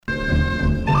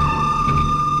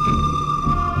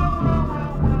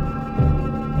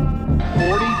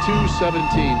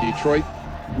42-17. Detroit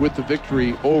with the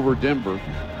victory over Denver.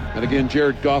 And again,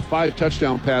 Jared Goff, 5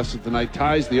 touchdown passes tonight,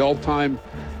 ties the all-time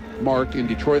mark in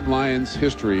Detroit Lions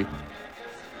history.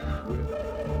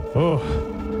 Oh.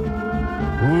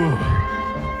 Ooh.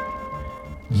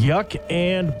 Yuck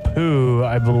and poo,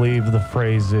 I believe the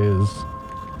phrase is.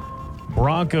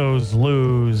 Broncos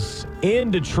lose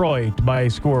in Detroit by a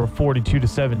score of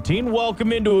 42-17.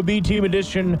 Welcome into a B-Team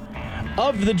edition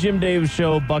of the Jim Davis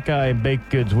Show. Buckeye and Baked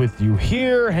Goods with you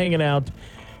here, hanging out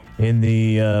in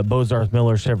the Bozarth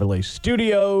Miller Chevrolet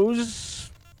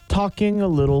Studios, talking a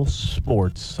little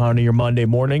sports on your Monday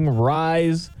morning.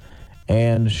 Rise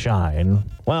and shine.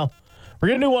 Well, we're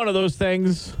going to do one of those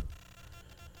things.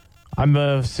 I'm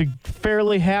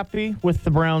fairly happy with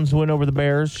the Browns' win over the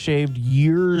Bears. Shaved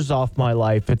years off my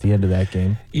life at the end of that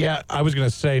game. Yeah, I was going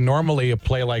to say, normally a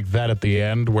play like that at the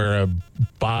end where a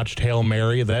botched Hail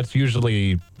Mary, that's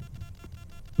usually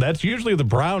the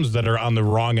Browns that are on the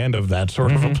wrong end of that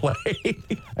sort of a play.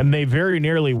 And they very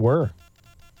nearly were.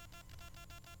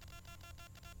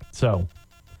 So,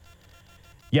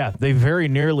 yeah, they very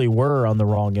nearly were on the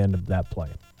wrong end of that play.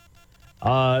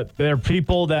 There are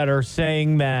people that are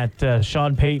saying that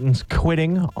Sean Payton's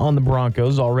quitting on the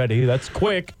Broncos already. That's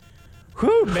quick.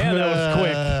 Whew, man, that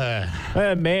was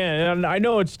quick. Man, I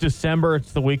know it's December.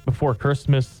 It's the week before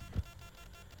Christmas.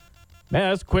 Man,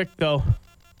 that's quick, though.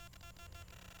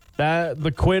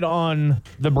 The quit on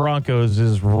the Broncos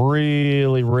is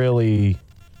really, really,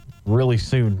 really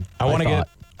soon. I want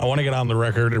to get on the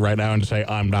record right now and say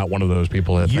I'm not one of those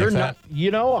people that thinks that.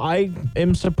 I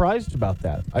am surprised about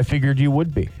that. I figured you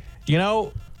would be.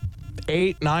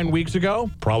 8-9 weeks ago,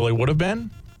 probably would have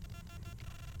been.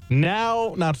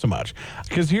 Now, not so much.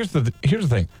 Because here's the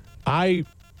thing. I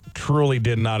truly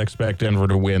did not expect Denver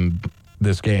to win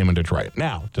this game in Detroit.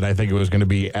 Now, did I think it was going to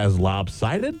be as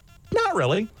lopsided? Not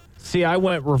really. See, I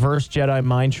went reverse Jedi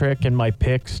mind trick in my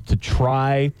picks to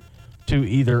try to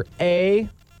either A,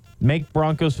 make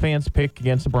Broncos fans pick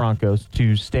against the Broncos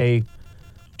to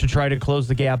try to close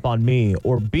the gap on me,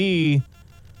 or B,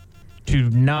 to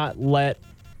not let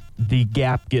the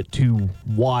gap get too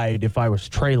wide if I was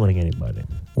trailing anybody.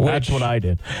 That's what I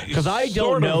did. Because I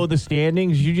don't know the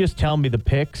standings. You just tell me the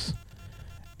picks,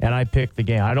 and I pick the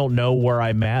game. I don't know where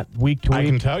I'm at week to week. I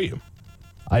can tell you.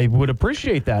 I would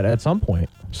appreciate that at some point.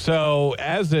 So,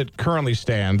 as it currently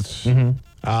stands,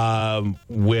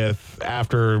 with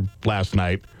after last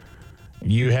night,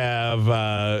 you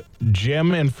have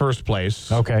Jim in first place.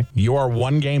 Okay. You are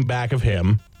 1 game back of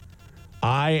him.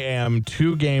 I am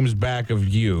 2 games back of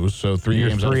you, so 3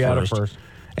 games out of first.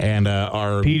 And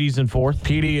our Petey's in fourth.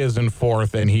 Petey is in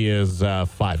fourth, and he is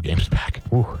 5 games back.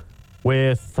 Ooh.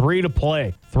 With 3 to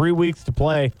play. 3 weeks to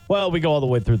play. Well, we go all the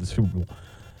way through the Super Bowl.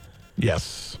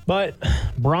 Yes. But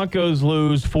Broncos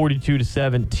lose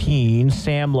 42-17.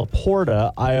 Sam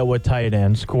Laporta, Iowa tight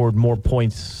end, scored more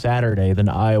points Saturday than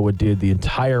Iowa did the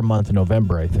entire month of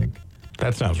November, I think.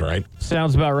 That sounds right.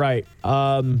 Sounds about right.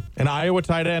 An Iowa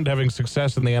tight end having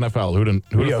success in the NFL. Who'd have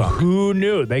thought? Who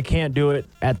knew? They can't do it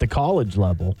at the college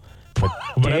level. But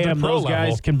damn, those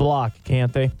guys can block,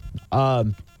 can't they?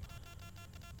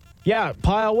 Yeah,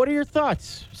 Pyle, what are your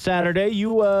thoughts? Saturday,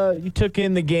 you took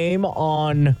in the game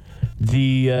on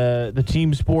the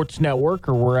Team Sports Network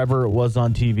or wherever it was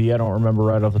on TV. I don't remember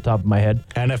right off the top of my head.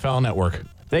 NFL Network.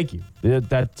 Thank you.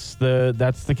 That's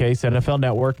the case. NFL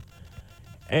Network.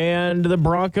 And the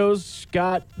Broncos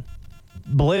got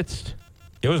blitzed.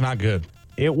 It was not good.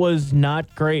 It was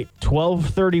not great.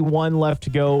 12:31 left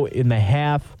to go in the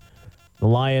half. The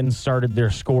Lions started their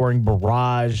scoring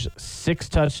barrage. 6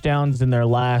 touchdowns in their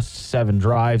last 7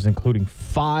 drives, including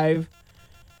 5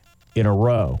 in a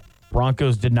row.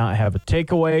 Broncos did not have a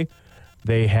takeaway.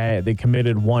 They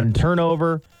committed 1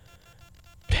 turnover.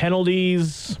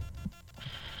 Penalties,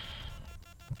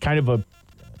 kind of a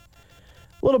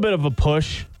little bit of a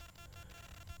push.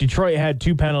 Detroit had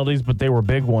 2 penalties, but they were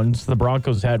big ones. The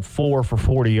Broncos had 4 for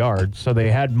 40 yards, so they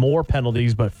had more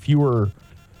penalties but fewer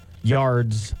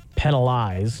yards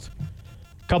penalized.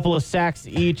 Couple of sacks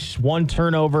each, 1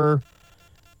 turnover.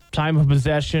 Time of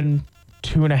possession,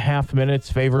 2.5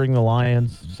 minutes favoring the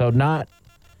Lions. So not...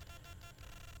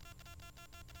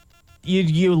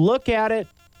 You look at it,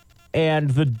 and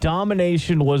the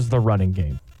domination was the running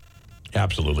game.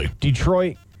 Absolutely.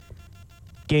 Detroit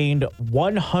gained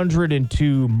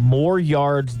 102 more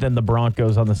yards than the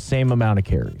Broncos on the same amount of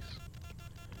carries.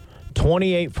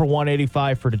 28 for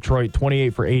 185 for Detroit,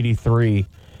 28 for 83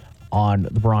 on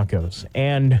the Broncos.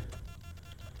 And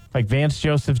like Vance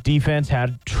Joseph's defense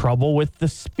had trouble with the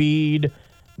speed.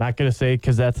 Not going to say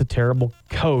because that's a terrible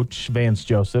coach, Vance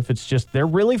Joseph. It's just they're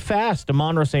really fast.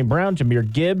 Amon-Ra St. Brown,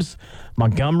 Jahmyr Gibbs,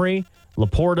 Montgomery,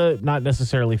 Laporta, not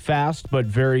necessarily fast, but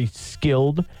very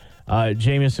skilled.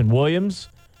 Jamison Williams.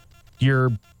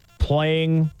 You're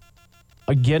playing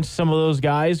against some of those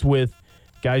guys with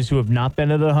guys who have not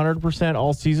been at 100%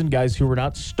 all season, guys who were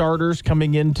not starters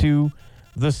coming into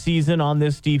the season on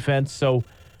this defense. So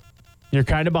you're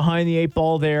kind of behind the eight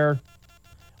ball there.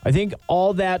 I think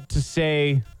all that to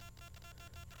say,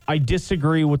 I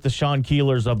disagree with the Sean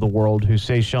Keelers of the world who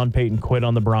say Sean Payton quit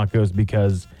on the Broncos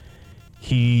because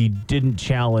he didn't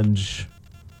challenge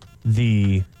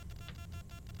the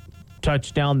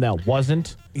touchdown that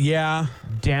wasn't. Yeah.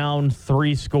 Down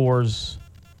 3 scores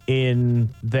in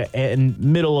the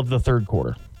middle of the third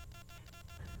quarter.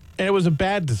 And it was a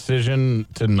bad decision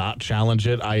to not challenge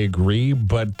it. I agree,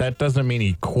 but that doesn't mean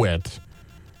he quit.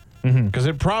 Because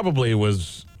it probably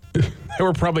was, there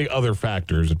were probably other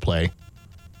factors at play.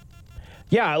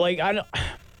 Yeah, like I don't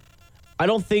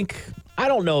know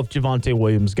if Javonte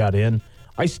Williams got in.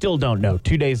 I still don't know.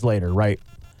 2 days later, right?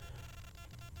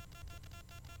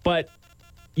 But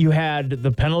you had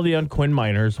the penalty on Quinn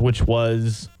Miners, which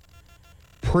was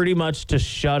pretty much to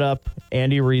shut up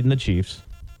Andy Reid and the Chiefs,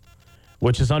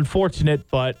 which is unfortunate,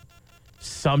 but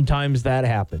sometimes that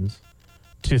happens.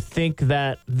 To think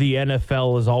that the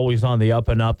NFL is always on the up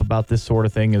and up about this sort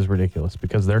of thing is ridiculous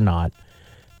because they're not.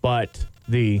 But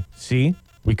we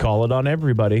call it on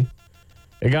everybody.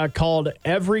 It got called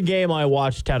every game I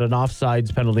watched had an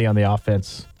offsides penalty on the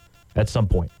offense at some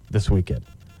point this weekend.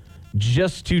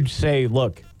 Just to say,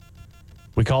 look,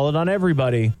 we call it on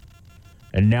everybody,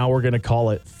 and now we're going to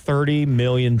call it 30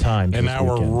 million times. And now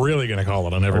we're really going to call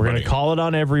it on everybody. We're going to call it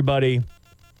on everybody,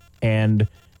 and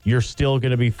you're still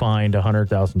going to be fined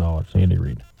 $100,000, Andy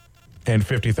Reid. And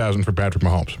 $50,000 for Patrick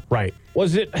Mahomes. Right.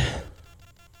 Was it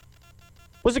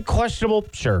questionable?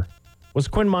 Sure. Was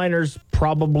Quinn Miners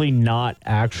probably not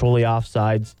actually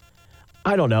offsides?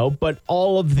 I don't know, but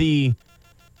all of the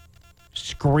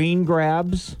screen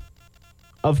grabs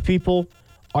of people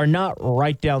are not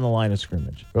right down the line of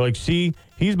scrimmage. They're like, see,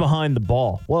 he's behind the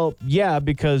ball. Well, yeah,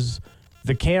 because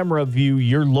the camera view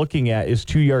you're looking at is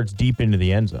 2 yards deep into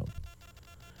the end zone.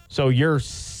 So you're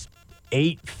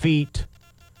 8 feet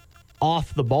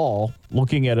off the ball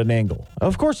looking at an angle.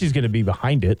 Of course he's going to be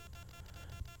behind it.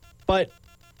 But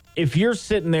if you're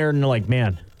sitting there and you're like,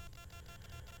 man,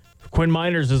 if Quinn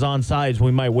Miners is on sides, we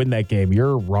might win that game.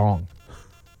 You're wrong.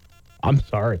 I'm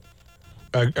sorry.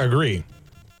 Agree.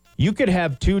 You could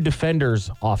have 2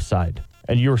 defenders offside,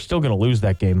 and you're still going to lose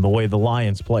that game the way the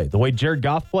Lions played. The way Jared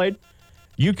Goff played,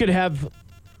 you could have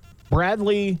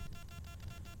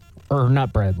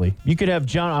You could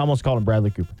have I almost called him Bradley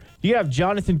Cooper. You have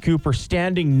Jonathan Cooper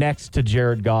standing next to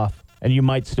Jared Goff, and you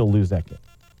might still lose that game.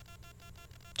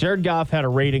 Jared Goff had a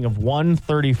rating of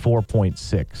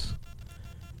 134.6.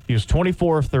 He was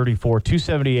 24 of 34,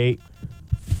 278,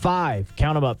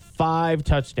 5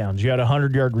 touchdowns. You had a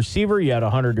 100-yard receiver. You had a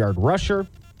 100-yard rusher.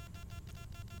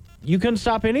 You couldn't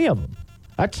stop any of them.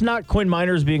 That's not Quinn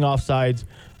Miners being offsides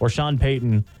or Sean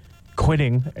Payton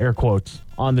quitting, air quotes,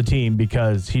 on the team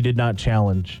because he did not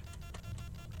challenge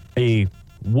a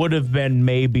would-have-been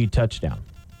maybe touchdown.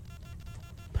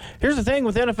 Here's the thing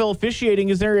with NFL officiating.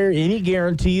 Is there any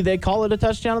guarantee they call it a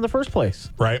touchdown in the first place?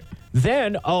 Right.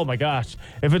 Then, oh my gosh,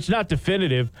 if it's not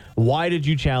definitive, why did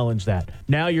you challenge that?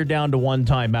 Now you're down to 1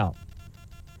 timeout.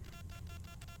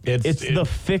 It's the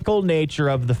fickle nature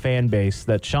of the fan base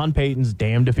that Sean Payton's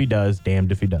damned if he does,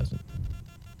 damned if he doesn't.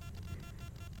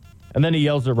 And then he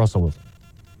yells at Russell Wilson.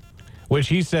 Which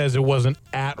he says it wasn't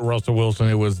at Russell Wilson.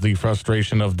 It was the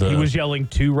frustration of the... He was yelling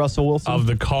to Russell Wilson? Of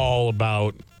the call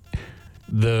about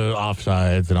the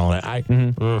offsides and all that. I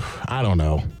don't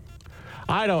know.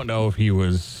 I don't know if he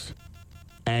was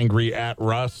angry at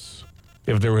Russ,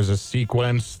 if there was a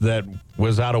sequence that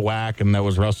was out of whack and that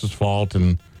was Russ's fault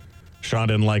and Sean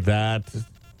didn't like that.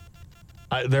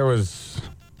 There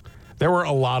were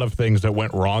a lot of things that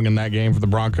went wrong in that game for the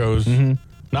Broncos.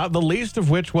 Not the least of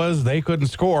which was they couldn't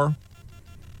score.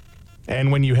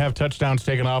 And when you have touchdowns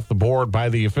taken off the board by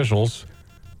the officials,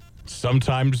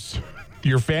 sometimes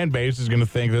your fan base is going to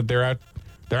think that they're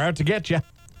out to get you.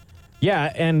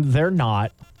 Yeah, and they're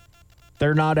not.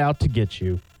 They're not out to get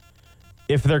you.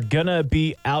 If they're going to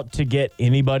be out to get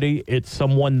anybody, it's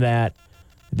someone that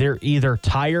they're either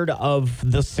tired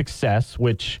of the success,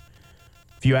 which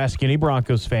if you ask any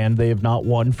Broncos fan, they have not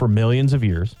won for millions of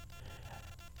years,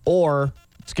 or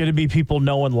it's going to be people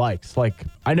no one likes. Like,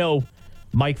 I know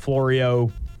Mike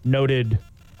Florio, noted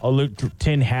a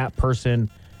tin hat person,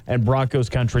 and Broncos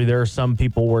country, there are some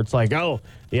people where it's like, oh,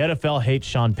 the NFL hates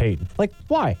Sean Payton. Like,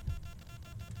 why?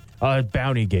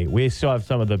 Bountygate. We still have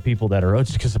some of the people that are,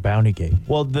 it's because of Bountygate.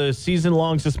 Well, the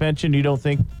season-long suspension, you don't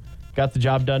think got the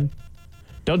job done?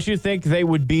 Don't you think they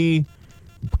would be,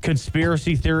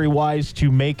 conspiracy theory-wise,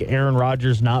 to make Aaron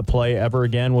Rodgers not play ever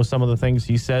again with some of the things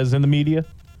he says in the media?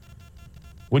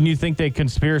 Wouldn't you think they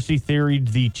conspiracy theoried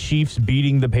the Chiefs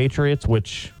beating the Patriots,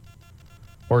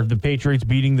 or the Patriots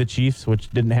beating the Chiefs,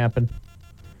 which didn't happen?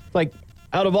 Like,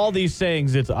 out of all these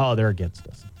sayings, it's, they're against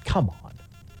us. Come on.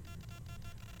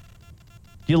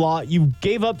 You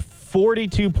gave up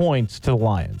 42 points to the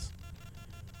Lions.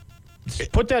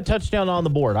 Put that touchdown on the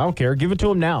board. I don't care. Give it to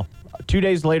them now. 2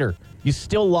 days later, you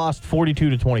still lost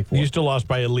 42-24. You still lost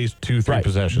by at least 2-3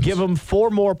 possessions. Give them 4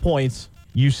 more points.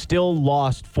 You still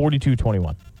lost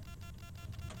 42-21.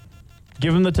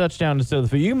 Give them the touchdown instead of the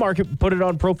field. You mark it, put it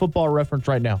on Pro Football Reference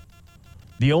right now.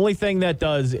 The only thing that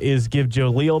does is give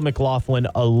Jaleel McLaughlin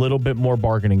a little bit more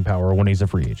bargaining power when he's a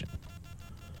free agent.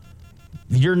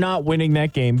 You're not winning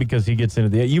that game because he gets into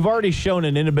the... You've already shown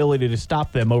an inability to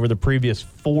stop them over the previous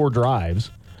 4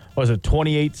 drives. Was it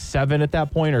 28-7 at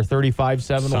that point or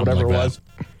 35-7 or whatever it was?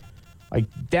 Like,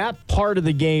 that part of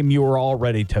the game, you were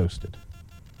already toasted.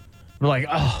 We're like,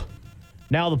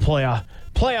 now the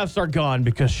playoffs are gone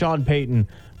because Sean Payton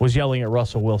was yelling at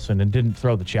Russell Wilson and didn't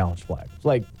throw the challenge flag. It's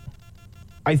like,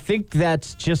 I think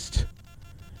that's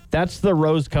the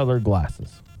rose-colored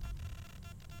glasses.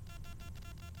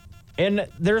 And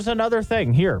there's another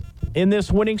thing here. In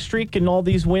this winning streak and all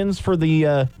these wins for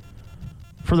the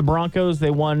Broncos,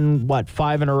 they won,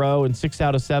 5 in a row and 6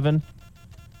 out of 7.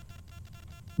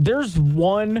 There's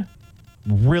one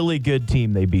really good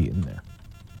team they beat in there.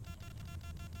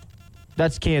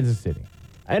 That's Kansas City.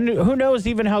 And who knows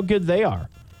even how good they are.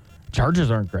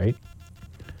 Chargers aren't great.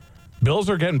 Bills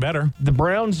are getting better. The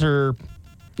Browns are,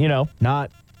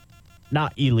 not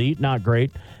elite, not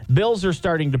great. Bills are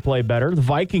starting to play better. The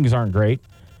Vikings aren't great.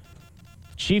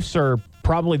 Chiefs are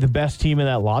probably the best team in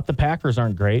that lot. The Packers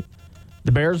aren't great.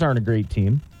 The Bears aren't a great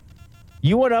team.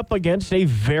 You went up against a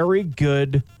very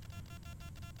good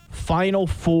Final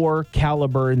Four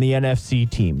caliber in the NFC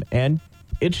team, and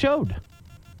it showed.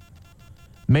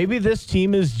 Maybe this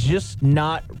team is just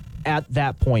not at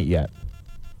that point yet.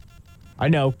 I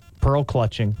know, pearl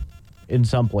clutching in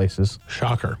some places.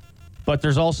 Shocker. But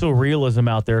there's also realism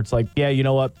out there. It's like, yeah, you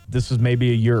know what? This is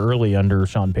maybe a year early under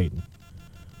Sean Payton.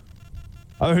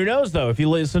 Who knows, though? If you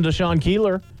listen to Sean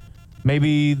Keeler,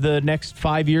 maybe the next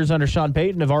 5 years under Sean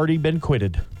Payton have already been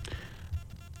quitted.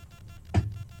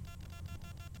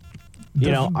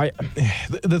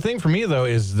 The thing for me, though,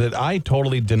 is that I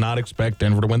totally did not expect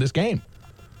Denver to win this game.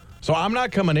 So I'm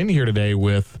not coming in here today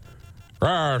with,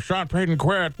 Sean Payton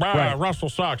quit, right. Russell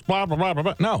sucks, blah, blah, blah, blah,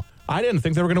 blah. No, I didn't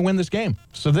think they were going to win this game.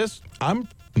 So I'm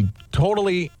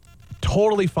totally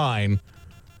fine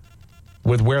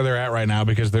with where they're at right now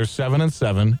because they're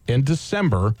 7-7 in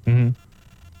December. Mm-hmm.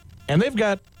 And they've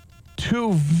got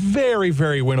 2 very,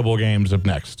 very winnable games up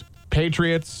next.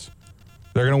 Patriots,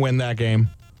 they're going to win that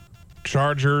game.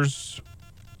 Chargers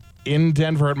in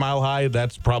Denver at Mile High,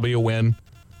 that's probably a win.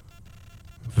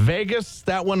 Vegas,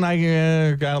 that one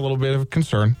I got a little bit of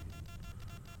concern.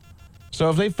 So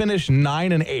if they finish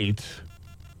 9-8,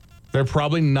 they're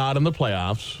probably not in the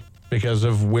playoffs because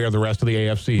of where the rest of the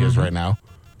AFC is right now.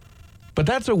 But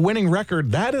that's a winning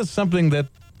record. That is something that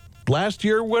last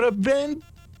year would have been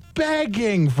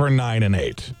begging for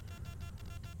 9-8.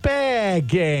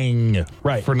 Begging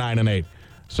for 9-8.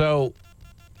 So,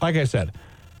 like I said,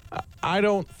 I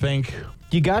don't think...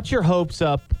 You got your hopes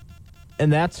up,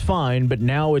 and that's fine, but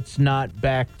now it's not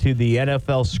back to the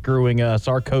NFL screwing us.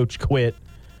 Our coach quit.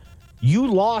 You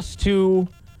lost to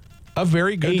a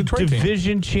very good Detroit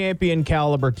division champion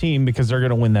caliber team because they're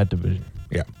going to win that division.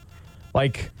 Yeah.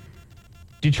 Like,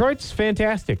 Detroit's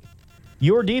fantastic.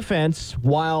 Your defense,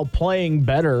 while playing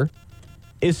better,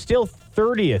 is still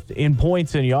 30th in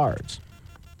points and yards.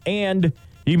 And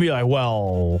you'd be like,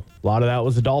 well, a lot of that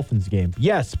was the Dolphins game.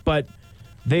 Yes, but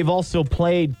they've also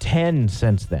played 10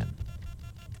 since then.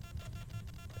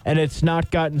 And it's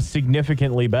not gotten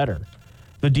significantly better.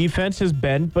 The defense has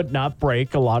bend but not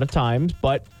break a lot of times,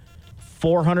 but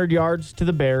 400 yards to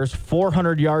the Bears,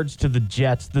 400 yards to the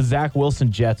Jets, the Zach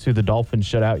Wilson Jets, who the Dolphins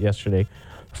shut out yesterday,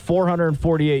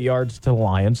 448 yards to the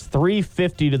Lions,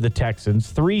 350 to the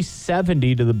Texans,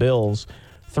 370 to the Bills,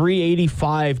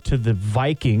 385 to the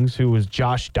Vikings, who was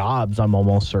Josh Dobbs, I'm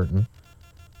almost certain.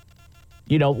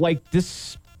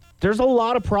 There's a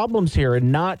lot of problems here,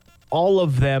 and not all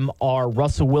of them are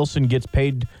Russell Wilson gets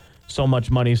paid so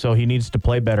much money, so he needs to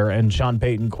play better, and Sean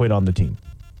Payton quit on the team.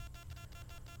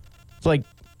 It's like,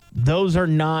 those are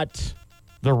not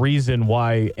the reason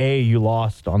why, A, you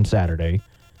lost on Saturday,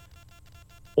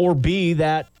 or B,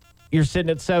 that you're sitting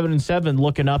at 7-7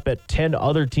 looking up at 10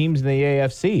 other teams in the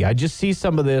AFC. I just see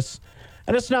some of this,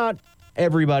 and it's not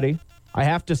everybody. I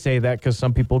have to say that because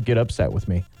some people get upset with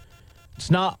me.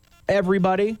 It's not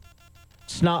everybody.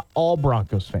 It's not all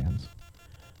Broncos fans.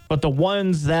 But the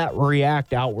ones that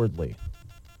react outwardly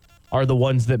are the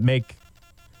ones that make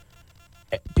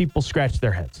people scratch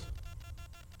their heads.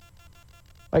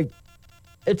 Like,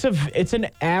 it's an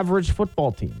average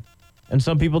football team. And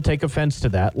some people take offense to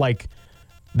that. Like,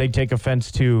 they take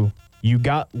offense to, you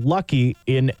got lucky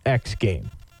in X game.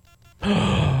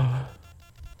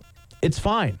 It's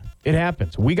fine. It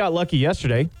happens. We got lucky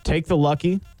yesterday. Take the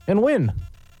lucky and win.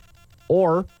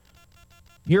 Or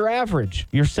you're average.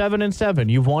 You're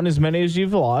 7-7. You've won as many as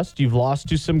you've lost. You've lost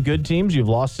to some good teams. You've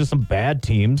lost to some bad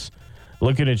teams.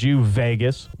 Looking at you,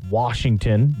 Vegas,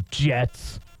 Washington,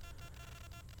 Jets.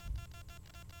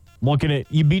 Looking at,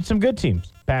 you beat some good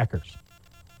teams. Packers.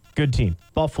 Good team.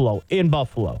 Buffalo, in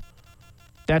Buffalo.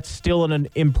 That's still an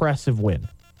impressive win.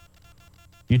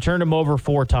 You turned them over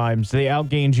 4 times. They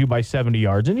outgained you by 70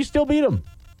 yards, and you still beat them.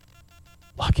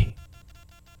 Lucky.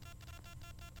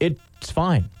 It's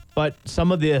fine. But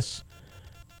some of this,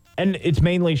 and it's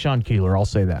mainly Sean Keeler, I'll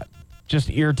say that, just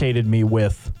irritated me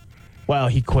with, well,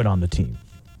 he quit on the team.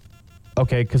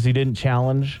 Okay, because he didn't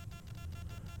challenge.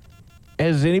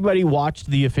 Has anybody watched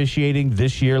the officiating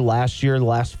this year, last year, the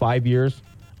last 5 years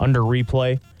under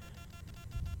replay?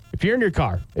 If you're in your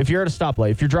car, if you're at a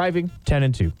stoplight, if you're driving,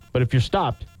 10-2. But if you're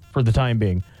stopped for the time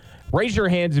being, raise your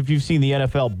hands if you've seen the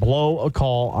NFL blow a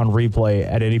call on replay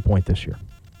at any point this year.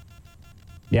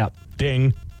 Yeah.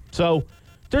 Ding. So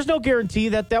there's no guarantee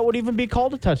that would even be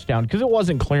called a touchdown because it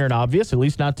wasn't clear and obvious, at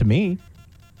least not to me.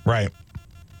 Right.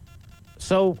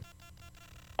 So,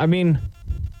 I mean,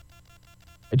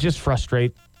 it just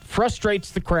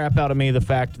frustrates the crap out of me, the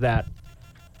fact that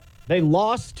they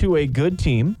lost to a good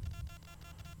team.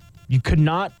 You could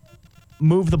not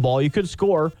move the ball. You could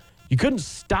score. You couldn't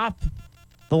stop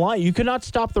the line. You could not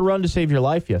stop the run to save your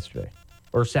life yesterday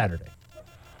or Saturday.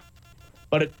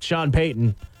 But Sean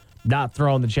Payton not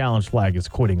throwing the challenge flag is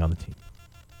quitting on the team.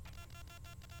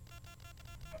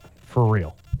 For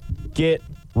real. Get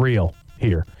real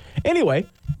here. Anyway,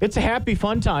 it's a happy,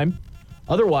 fun time.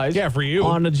 Otherwise, yeah, for you.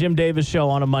 On the Jim Davis show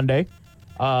on a Monday.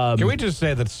 Can we just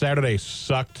say that Saturday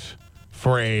sucked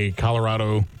for a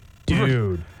Colorado?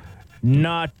 Dude,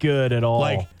 not good at all.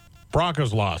 Like,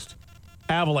 Broncos lost.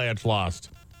 Avalanche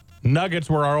lost. Nuggets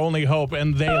were our only hope,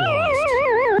 and they lost.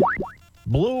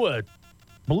 Blew a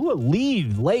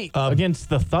lead late against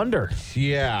the Thunder.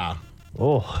 Yeah.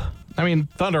 Oh. I mean,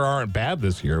 Thunder aren't bad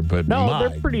this year, but no,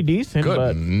 they're pretty decent.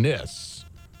 Goodness.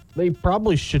 But they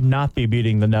probably should not be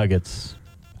beating the Nuggets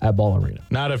at Ball Arena.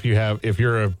 Not if you're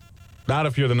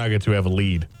the Nuggets who have a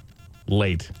lead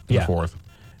late in the fourth.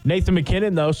 Nathan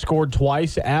McKinnon, though, scored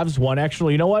twice. Avs won.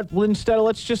 Actually, you know what? Instead,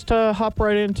 let's just hop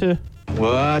right into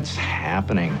what's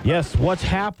happening. Yes, what's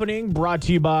happening? Brought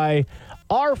to you by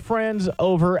our friends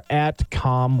over at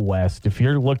ComWest. If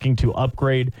you're looking to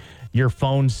upgrade your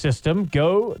phone system,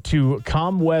 go to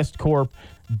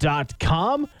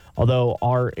ComWestCorp.com. Although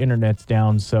our internet's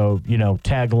down, so,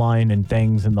 tagline and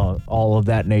things and all of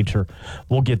that nature,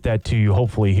 we'll get that to you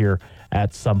hopefully here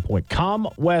at some point.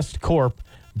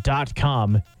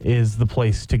 ComWestCorp.com is the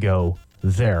place to go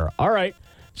there. All right,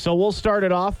 so we'll start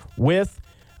it off with,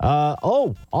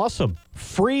 awesome.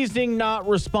 Freezing not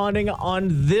responding on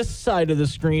this side of the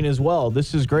screen as well.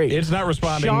 This is great. It's not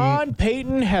responding. Sean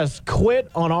Payton has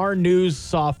quit on our news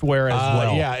software as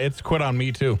well. Yeah, it's quit on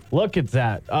me too. Look at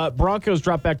that. Broncos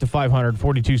dropped back to 500,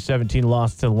 42-17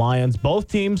 loss to the Lions. Both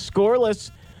teams scoreless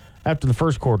after the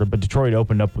first quarter, but Detroit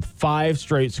opened up with 5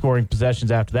 straight scoring possessions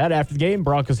after that. After the game,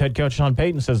 Broncos head coach Sean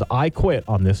Payton says, I quit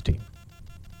on this team.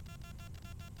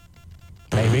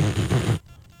 Maybe.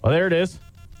 Well, there it is.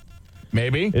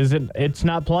 Maybe. It's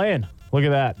not playing. Look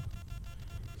at that.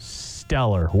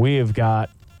 Stellar. We have got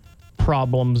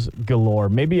problems galore.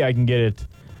 Maybe I can get it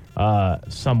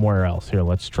somewhere else. Here,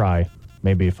 let's try.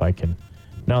 Maybe if I can.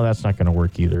 No, that's not going to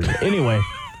work either. Anyway.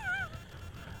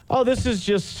 This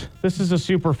is a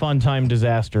super fun time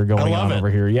disaster going on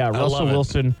over here. Yeah, Russell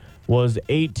Wilson was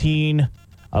 18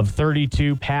 of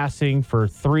 32 passing for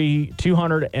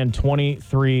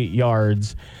 223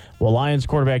 yards. Well, Lions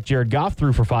quarterback Jared Goff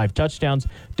threw for 5 touchdowns.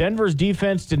 Denver's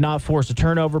defense did not force a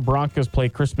turnover. Broncos play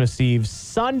Christmas Eve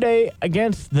Sunday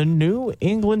against the New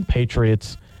England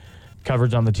Patriots.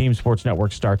 Coverage on the Team Sports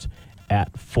Network starts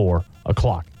at 4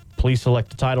 o'clock. Please select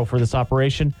the title for this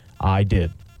operation. I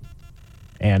did.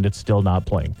 And it's still not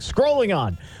playing. Scrolling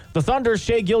on. The Thunder's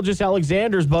Shai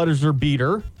Gilgeous-Alexander's buzzer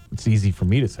beater It's easy for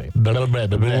me to say.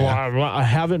 Yeah. I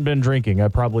haven't been drinking. I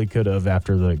probably could have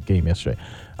after the game yesterday.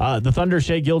 The Thunder,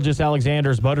 Shai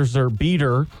Gilgeous-Alexander's buzzer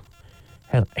beater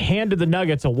handed the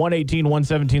Nuggets a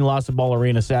 118-117 loss at Ball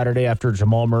Arena Saturday after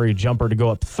Jamal Murray jumper to go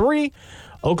up 3.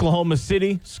 Oklahoma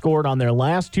City scored on their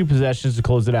last 2 possessions to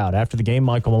close it out. After the game,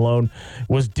 Michael Malone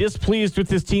was displeased with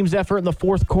his team's effort in the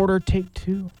fourth quarter. Take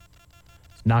 2.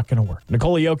 It's not going to work.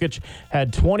 Nikola Jokic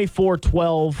had 24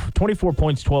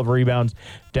 points, 12 rebounds.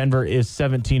 Denver is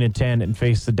 17-10 and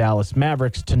face the Dallas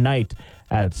Mavericks tonight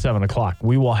at 7 o'clock.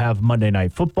 We will have Monday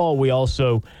Night Football. We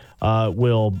also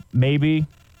will maybe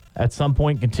at some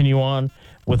point continue on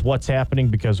with what's happening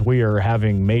because we are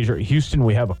having Houston,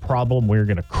 we have a problem. We're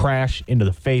going to crash into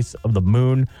the face of the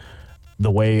moon the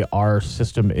way our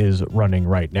system is running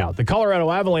right now. The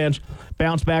Colorado Avalanche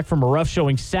bounced back from a rough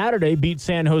showing Saturday, beat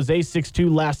San Jose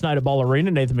 6-2 last night at Ball Arena.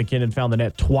 Nathan McKinnon found the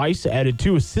net twice, added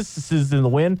 2 assists in the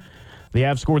win. The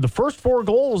Avs scored the first 4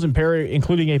 goals,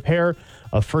 including a pair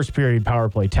of first-period power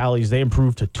play tallies. They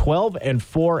improved to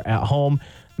 12-4 at home.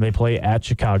 They play at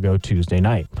Chicago Tuesday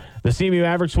night. The CMU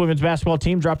Mavericks women's basketball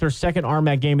team dropped their second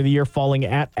RMAC game of the year, falling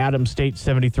at Adams State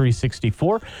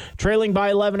 73-64. Trailing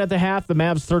by 11 at the half, the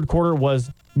Mavs' third quarter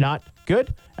was not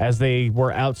good as they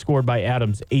were outscored by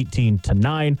Adams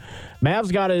 18-9.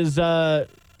 Mavs got his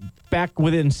back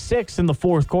within 6 in the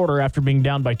fourth quarter after being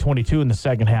down by 22 in the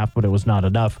second half, but it was not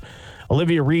enough.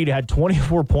 Olivia Reed had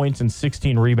 24 points and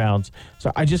 16 rebounds.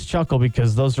 So I just chuckle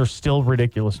because those are still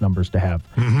ridiculous numbers to have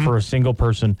for a single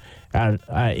person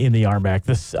in the RMAC.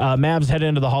 The Mavs head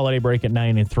into the holiday break at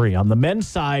 9-3. On the men's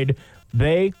side,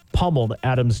 they pummeled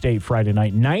Adams State Friday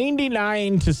night,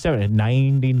 99-7,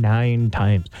 99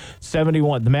 times,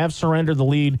 71. The Mavs surrendered the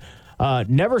lead.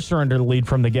 Never surrendered the lead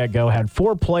from the get-go. Had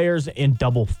 4 players in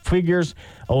double figures.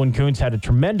 Owen Kuntz had a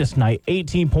tremendous night,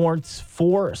 18 points,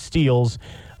 4 steals.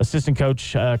 Assistant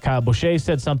coach Kyle Boucher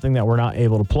said something that we're not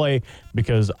able to play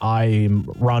because I'm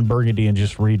Ron Burgundy and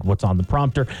just read what's on the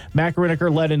prompter. Mac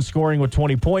Riniker led in scoring with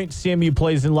 20 points. CMU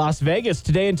plays in Las Vegas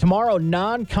today and tomorrow,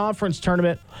 non-conference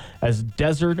tournament as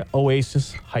Desert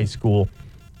Oasis High School.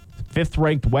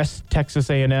 5th-ranked West Texas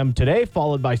A&M today,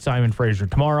 followed by Simon Fraser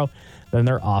tomorrow. Then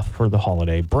they're off for the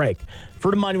holiday break.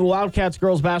 Fruita Monument Wildcats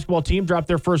girls basketball team dropped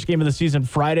their first game of the season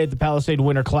Friday at the Palisade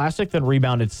Winter Classic, then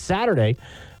rebounded Saturday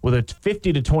with a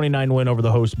 50-29 win over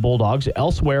the host Bulldogs.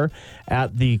 Elsewhere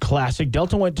at the Classic,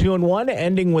 Delta went 2-1,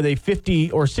 ending with a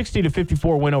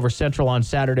 60-54 win over Central on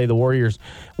Saturday. The Warriors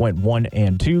went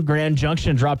 1-2. Grand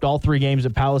Junction dropped all 3 games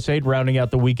at Palisade, rounding out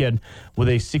the weekend with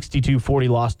a 62-40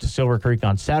 loss to Silver Creek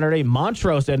on Saturday.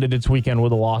 Montrose ended its weekend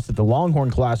with a loss at the Longhorn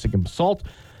Classic in Basalt,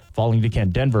 falling to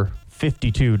Kent Denver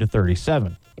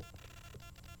 52-37.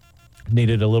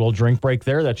 Needed a little drink break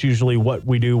there. That's usually what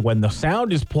we do when the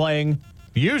sound is playing.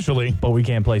 Usually. But we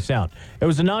can't play sound. It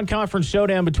was a non-conference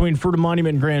showdown between Fruita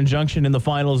Monument and Grand Junction in the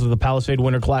finals of the Palisade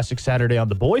Winter Classic Saturday on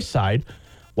the boys' side.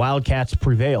 Wildcats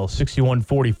prevail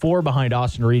 61-44 behind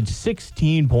Austin Reed's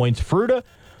 16 points. Fruita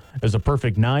is a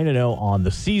perfect 9-0 on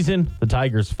the season. The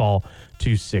Tigers fall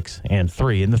to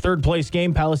 6-3. In the third place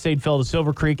game, Palisade fell to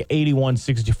Silver Creek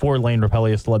 81-64. Lane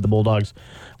Rapelius led the Bulldogs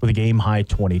with a game-high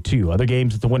 22. Other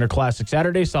games at the Winter Classic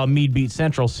Saturday saw Meade beat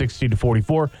Central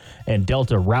 60-44 and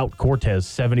Delta rout Cortez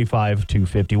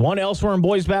 75-51. Elsewhere in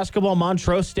boys basketball,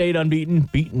 Montrose stayed unbeaten,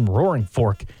 beaten Roaring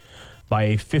Fork by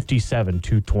a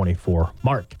 57-24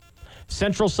 mark.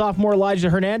 Central sophomore Elijah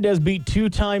Hernandez beat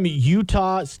 2-time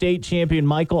Utah State champion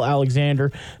Michael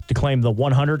Alexander to claim the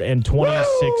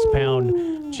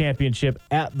 126-pound championship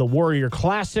at the Warrior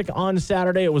Classic on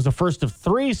Saturday. It was the first of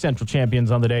 3 Central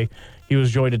champions on the day. He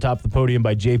was joined atop the podium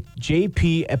by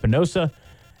J.P. Espinosa,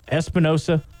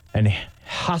 and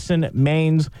Hassan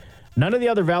Maines. None of the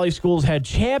other Valley schools had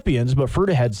champions, but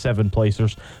Fruita had 7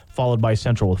 placers, followed by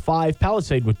Central with 5,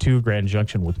 Palisade with 2, Grand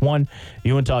Junction with 1.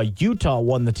 Utah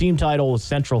won the team title with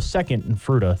Central 2nd and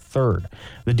Fruita 3rd.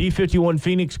 The D51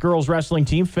 Phoenix girls wrestling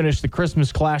team finished the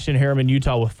Christmas Clash in Harriman,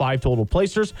 Utah with 5 total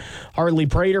placers. Hartley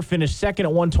Prater finished 2nd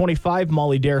at 125,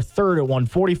 Molly Dare 3rd at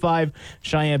 145.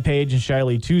 Cheyenne Page and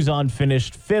Shiley Tuzon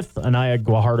finished 5th. Anaya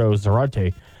Guajardo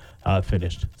Zarate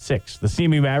finished 6th. The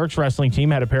CMU Mavericks wrestling team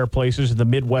had a pair of placers at the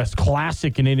Midwest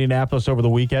Classic in Indianapolis over the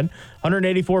weekend.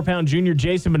 184-pound junior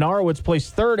Jason Benarowitz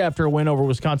placed 3rd after a win over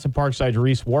Wisconsin Parkside's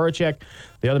Reese Waracek.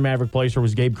 The other Maverick placer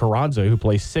was Gabe Carranza, who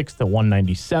placed 6th at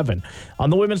 197.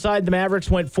 On the women's side, the Mavericks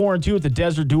went 4-2 at the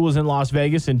Desert Duels in Las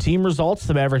Vegas. In team results,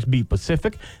 the Mavericks beat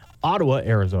Pacific, Ottawa,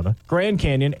 Arizona, Grand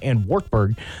Canyon, and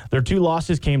Wartburg. Their 2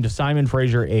 losses came to Simon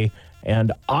Fraser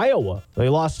and Iowa. They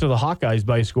lost to the Hawkeyes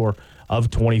by a score of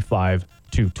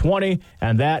 25-20,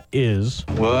 and that is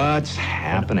what's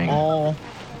happening. All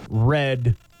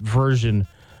red version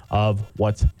of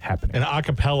what's happening. An a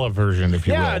cappella version, if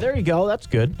you will. Yeah, there you go. That's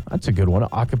good. That's a good one. An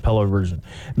a cappella version.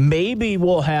 Maybe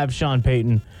we'll have Sean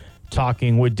Payton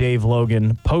talking with Dave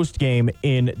Logan post-game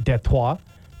in Detroit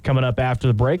coming up after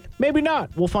the break. Maybe not.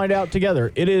 We'll find out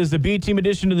together. It is the B-Team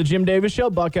edition of the Jim Davis Show.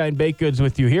 Buckeye and Baked Goods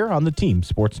with you here on the Team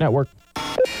Sports Network.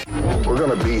 We're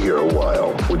going to be here a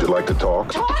while. Would you like to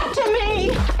talk? Talk to me!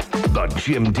 The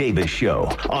Jim Davis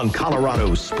Show on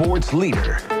Colorado's sports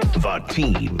leader, The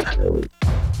Team.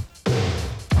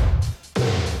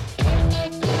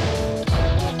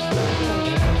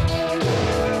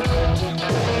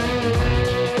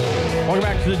 Welcome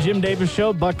back to the Jim Davis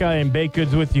Show. Buckeye and Baked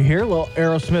Goods with you here. A little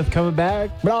Aerosmith coming back.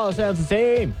 But all sounds the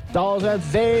same. It all sounds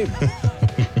the same.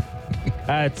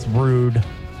 That's rude.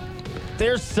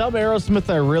 There's some Aerosmith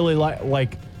I really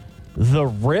like the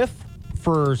riff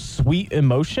for Sweet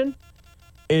Emotion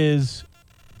is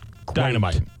great.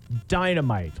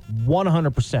 Dynamite,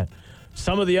 100%.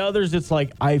 Some of the others, it's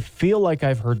like, I feel like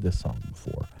I've heard this song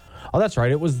before. Oh, that's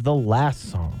right. It was the last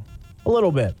song. A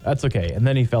little bit. That's okay. And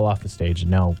then he fell off the stage.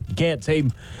 And now you can't say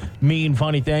mean,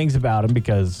 funny things about him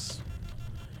because,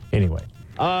 anyway.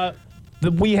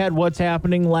 We had What's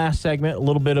Happening last segment, a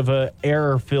little bit of a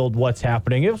error-filled What's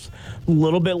Happening. It was a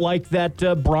little bit like that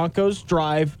Broncos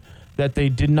drive that they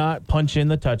did not punch in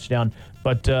the touchdown.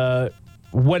 But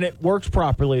when it works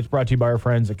properly, it's brought to you by our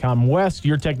friends at ComWest,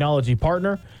 your technology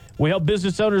partner. We help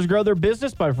business owners grow their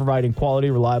business by providing quality,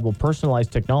 reliable,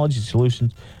 personalized technology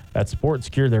solutions that support and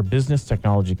secure their business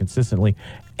technology consistently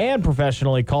and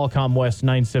professionally. Call ComWest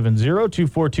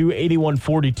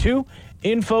 970-242-8142.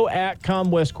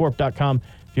 info@comwestcorp.com.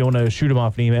 If you want to shoot them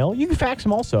off an email, you can fax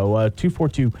them also,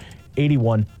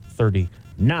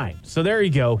 242-8139. So there you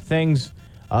go. Things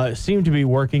seem to be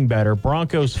working better.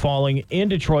 Broncos falling in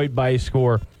Detroit by a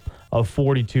score of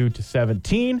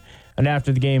 42-17. And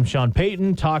after the game, Sean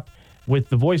Payton talked with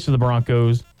the voice of the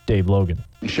Broncos, Dave Logan.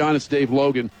 Sean, it's Dave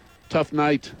Logan. Tough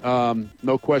night,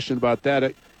 no question about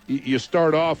that. You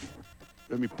start off,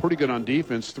 pretty good on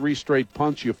defense. 3 straight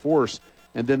punts you force.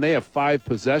 And then they have 5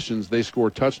 possessions. They score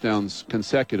touchdowns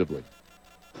consecutively.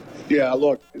 Yeah,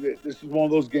 look, this is one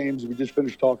of those games. We just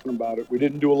finished talking about it. We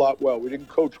didn't do a lot well. We didn't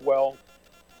coach well.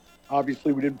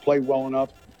 Obviously, we didn't play well enough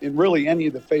in really any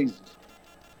of the phases.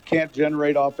 Can't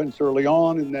generate offense early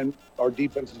on, and then our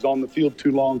defense is on the field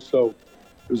too long. So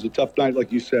it was a tough night,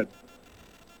 like you said.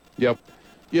 Yep.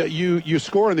 Yeah, you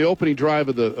score in the opening drive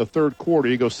of the third quarter.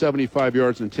 You go 75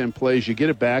 yards in 10 plays. You get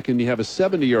it back, and you have a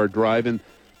 70-yard drive. And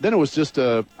then it was just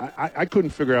I couldn't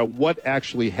figure out what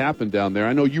actually happened down there.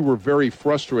 I know you were very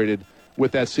frustrated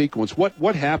with that sequence.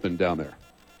 What happened down there?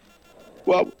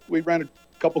 Well, we ran a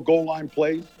couple goal line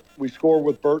plays. We score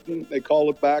with Burton. They call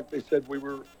it back. They said we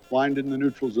were lined in the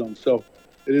neutral zone. So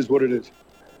it is what it is.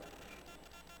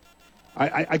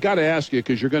 I got to ask you,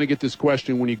 because you're going to get this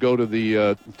question when you go to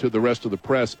the rest of the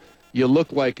press. You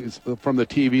look like from the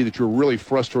TV that you're really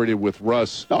frustrated with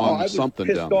Russ on something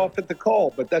down there. I was pissed off at the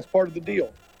call, but that's part of the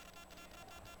deal.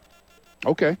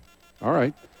 Okay. All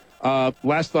right.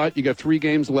 Last thought, you got 3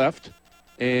 games left,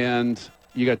 and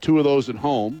you got 2 of those at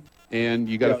home, and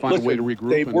you got to find a way to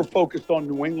regroup. Dave, we're focused on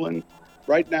New England.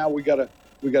 Right now, we got to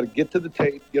get to the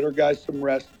tape, get our guys some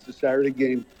rest. It's a Saturday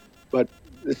game, but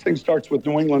this thing starts with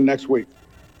New England next week.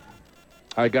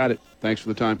 I got it. Thanks for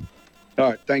the time. All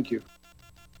right. Thank you.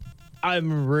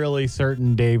 I'm really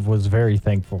certain Dave was very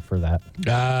thankful for that.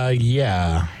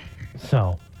 Yeah.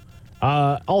 So,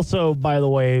 also, by the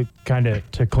way, kind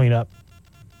of to clean up.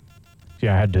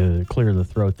 Yeah, I had to clear the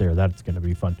throat there. That's going to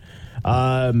be fun.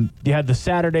 You had the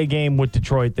Saturday game with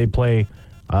Detroit. They play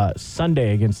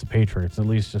Sunday against the Patriots, at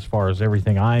least as far as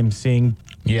everything I'm seeing.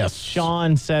 Yes.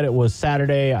 Sean said it was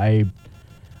Saturday. I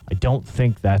don't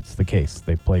think that's the case.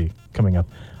 They play coming up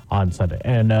on Sunday.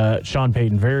 And Sean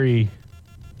Payton, very,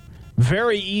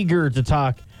 very eager to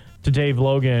talk to Dave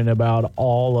Logan about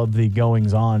all of the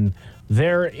goings-on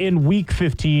there in Week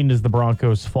 15 as the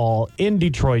Broncos fall in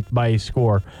Detroit by a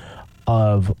score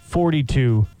of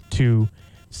 42-17.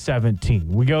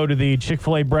 We go to the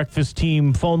Chick-fil-A Breakfast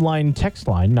Team phone line text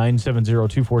line,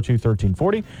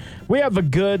 970-242-1340. We have the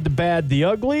good, the bad, the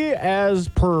ugly, as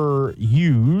per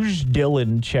usual.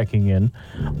 Dylan checking in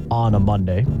on a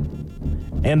Monday.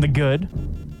 And the good,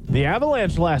 the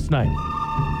Avalanche last night.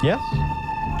 Yes,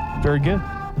 very good.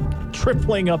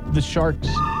 Tripling up the Sharks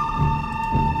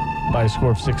by a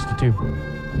score of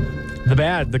 6-2. The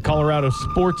bad, the Colorado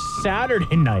Sports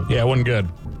Saturday night. Yeah, it wasn't good.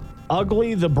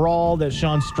 Ugly, the brawl that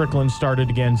Sean Strickland started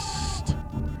against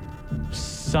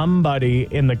somebody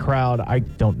in the crowd. I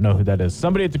don't know who that is.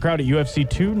 Somebody at the crowd at UFC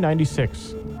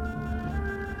 296.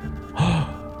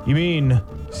 You mean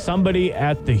somebody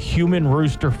at the Human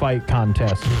Rooster Fight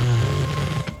contest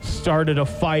started a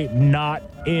fight not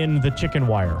in the chicken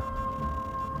wire.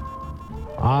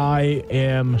 I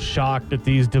am shocked at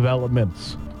these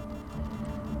developments.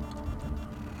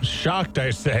 Shocked,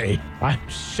 I say. I'm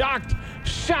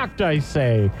shocked, I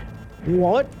say.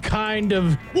 What kind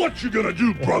of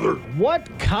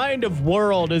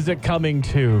world is it coming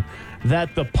to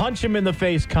that the punch him in the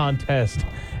face contest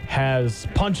has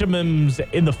punch him in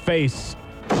the face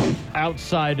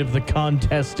outside of the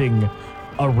contesting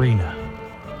arena?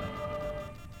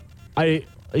 I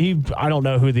don't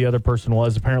know who the other person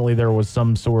was. Apparently there was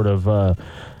some sort of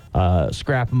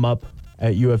scrap him up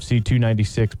at UFC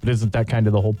 296, but isn't that kind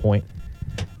of the whole point?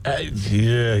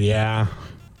 Yeah,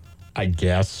 I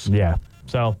guess. Yeah.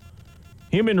 So,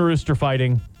 human rooster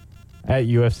fighting at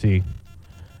UFC.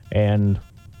 And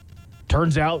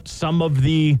turns out some of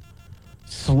the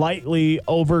slightly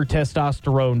over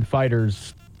testosterone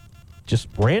fighters just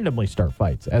randomly start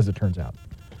fights, as it turns out.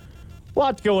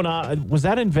 Lots going on. Was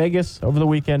that in Vegas over the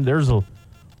weekend? There's a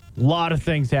lot of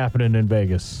things happening in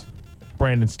Vegas.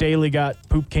 Brandon Staley got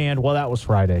poop canned. Well, that was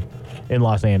Friday in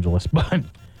Los Angeles. But,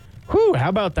 how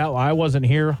about that? I wasn't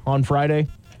here on Friday.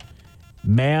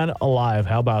 Man alive,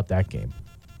 how about that game?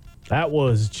 That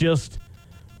was just,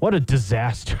 what a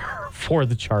disaster for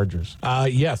the Chargers.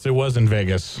 Yes, it was in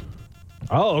Vegas.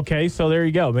 Oh, okay. So there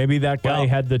you go. Maybe that guy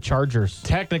had the Chargers.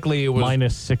 Technically, it was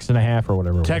minus 6.5 or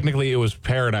whatever. Technically, it was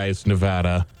Paradise,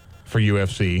 Nevada for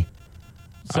UFC.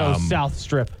 So South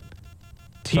Strip.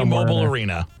 T-Mobile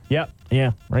Arena. Yep.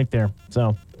 Yeah, right there.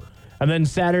 So, and then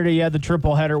Saturday, you had the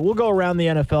triple header. We'll go around the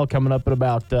NFL coming up in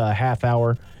about a half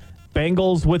hour.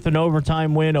 Bengals with an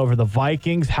overtime win over the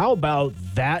Vikings. How about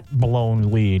that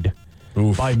blown lead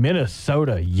by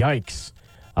Minnesota? Yikes.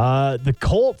 The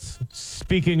Colts,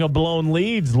 speaking of blown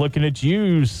leads, looking at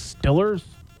you, Stillers.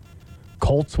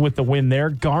 Colts with the win there.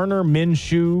 Garner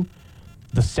Minshew,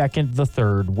 the second, the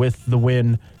third, with the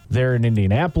win there in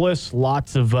Indianapolis.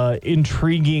 Lots of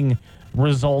intriguing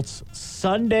results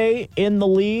Sunday in the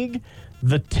league.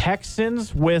 The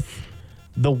Texans with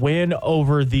the win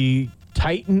over the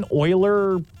Titan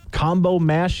Oiler combo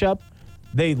mashup.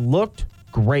 They looked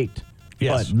great.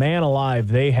 Yes. But man alive,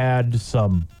 they had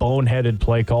some boneheaded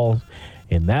play calls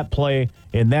in that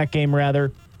game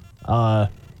rather. The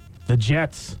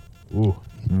Jets. Ooh.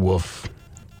 Woof.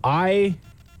 I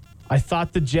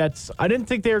thought the Jets, I didn't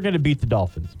think they were going to beat the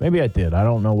Dolphins. Maybe I did. I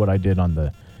don't know what I did on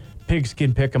the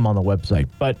Pigskin Pick'em on the website,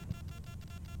 but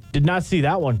did not see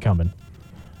that one coming.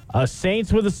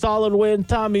 Saints with a solid win.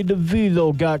 Tommy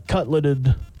DeVito got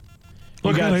cutleted.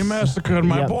 Look how they massacred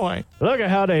my boy. Look at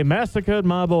how they massacred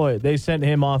my boy. They sent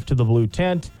him off to the blue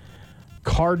tent.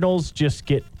 Cardinals just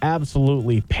get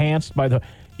absolutely pantsed by the...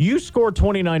 You score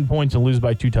 29 points and lose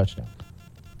by 2 touchdowns.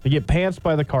 They get pantsed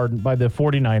by the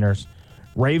 49ers.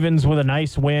 Ravens with a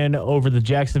nice win over the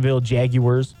Jacksonville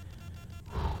Jaguars.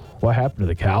 What happened to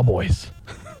the Cowboys?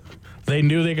 They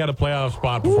knew they got a playoff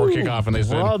spot before kickoff, and they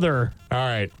said, all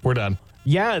right, we're done.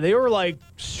 Yeah, they were like,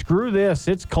 screw this.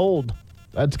 It's cold.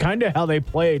 That's kind of how they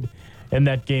played in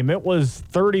that game. It was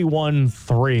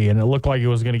 31-3, and it looked like it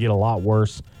was going to get a lot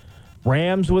worse.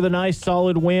 Rams with a nice,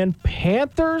 solid win.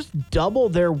 Panthers double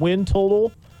their win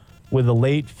total with a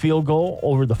late field goal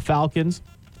over the Falcons.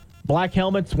 Black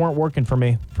helmets weren't working for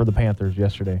me for the Panthers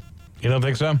yesterday. You don't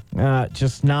think so?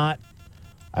 Just not.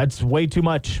 That's way too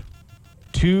much.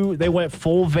 They went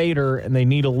full Vader, and they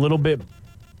need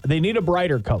a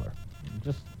brighter color.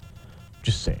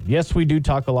 Just saying. Yes, we do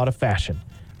talk a lot of fashion.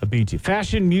 A BT.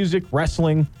 Fashion, music,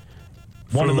 wrestling.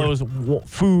 One of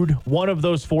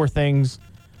those 4 things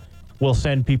will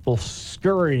send people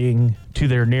scurrying to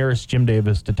their nearest Jim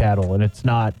Davis to tattle, and it's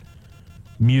not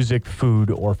music,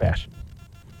 food, or fashion.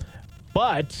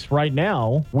 But right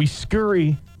now, we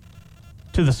scurry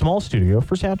to the small studio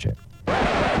for sound check.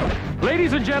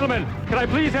 Ladies and gentlemen, can I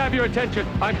please have your attention?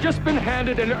 I've just been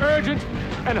handed an urgent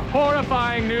and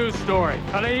horrifying news story,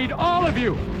 and I need all of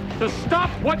you to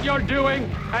stop what you're doing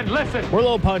and listen. We're a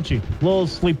little punchy, a little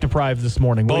sleep deprived this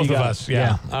morning. Both of us,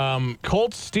 yeah.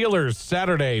 Colts Steelers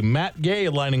Saturday. Matt Gay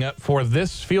lining up for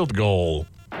this field goal.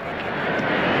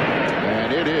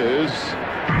 And it is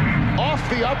off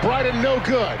the upright and no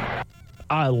good.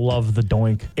 I love the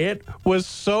doink. It was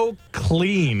so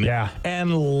clean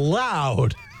and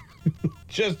loud.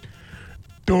 Just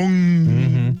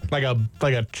dong, like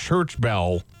a church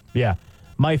bell. Yeah.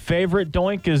 My favorite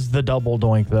doink is the double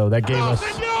doink, though. That gave us... No,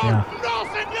 senor!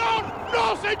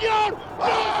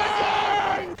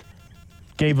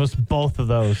 Gave us both of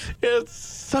those. It's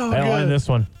so good. good. And this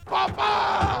one.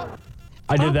 Papa!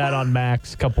 I did that on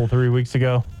Max 3 weeks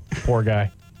ago. Poor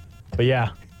guy. But yeah,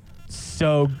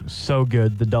 So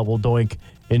good, the double doink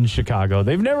in Chicago.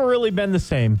 They've never really been the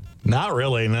same. Not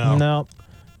really, no. No,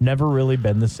 never really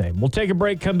been the same. We'll take a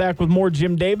break, come back with more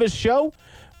Jim Davis Show.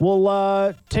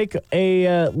 We'll take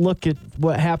a look at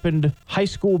what happened high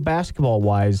school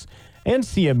basketball-wise and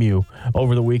CMU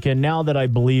over the weekend. Now that I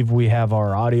believe we have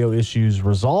our audio issues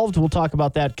resolved, we'll talk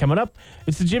about that coming up.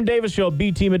 It's the Jim Davis Show,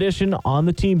 B-Team Edition on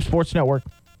the Team Sports Network.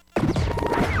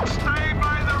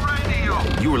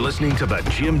 You are listening to the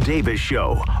Jim Davis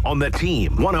Show on the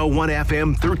Team 101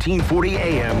 FM 1340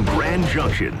 AM Grand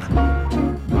Junction.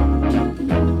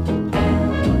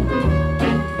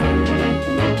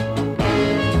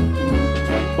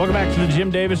 Welcome back to the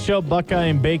Jim Davis Show. Buckeye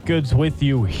and Baked Goods with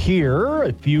you here.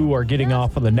 If you are getting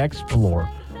off on the next floor,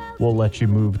 we'll let you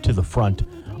move to the front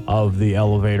of the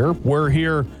elevator. We're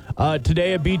here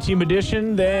today at B-Team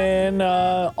Edition, then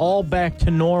all back to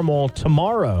normal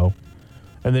tomorrow.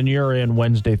 And then you're in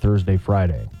Wednesday, Thursday,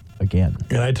 Friday again.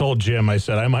 And I told Jim, I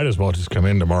said, I might as well just come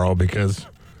in tomorrow because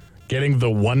getting the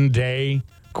 1 day,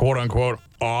 quote unquote,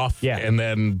 off and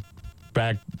then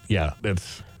back,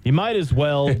 it's... You might as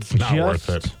well it's not worth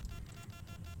it.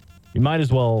 You might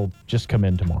as well just come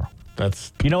in tomorrow.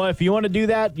 You know what? If you want to do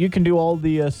that, you can do all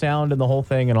the sound and the whole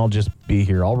thing, and I'll just be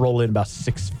here. I'll roll in about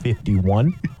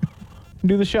 6:51 and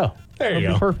do the show. There you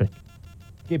go. Perfect.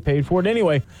 Get paid for it.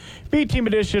 Anyway, B-Team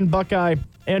Edition, Buckeye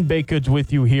and Baked Goods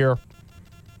with you here.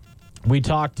 We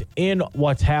talked in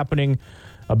What's Happening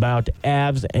about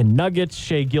Avs and Nuggets.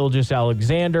 Shai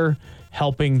Gilgeous-Alexander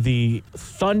helping the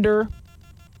Thunder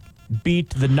beat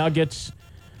the Nuggets,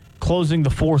 closing the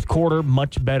fourth quarter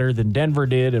much better than Denver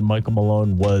did, and Michael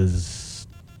Malone was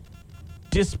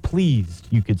displeased,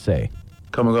 you could say.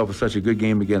 Coming off with such a good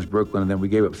game against Brooklyn, and then we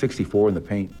gave up 64 in the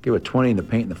paint. Gave up 20 in the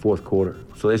paint in the fourth quarter.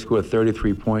 So they scored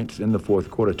 33 points in the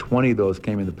fourth quarter. 20 of those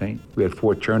came in the paint. We had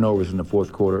 4 turnovers in the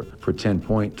fourth quarter for 10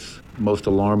 points. Most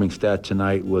alarming stat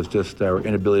tonight was just our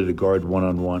inability to guard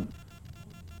one-on-one.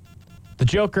 The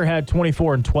Joker had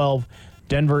 24 and 12.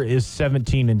 Denver is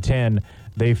 17 and 10.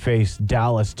 They face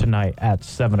Dallas tonight at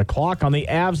 7 o'clock. On the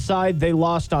Avs side, they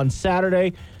lost on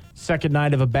Saturday. Second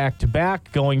night of a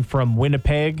back-to-back, going from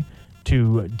Winnipeg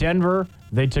to Denver.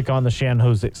 They took on the San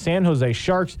Jose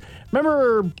Sharks.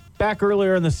 Remember back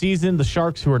earlier in the season, the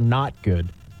Sharks, who are not good?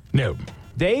 No.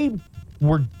 They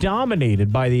were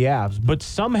dominated by the Avs, but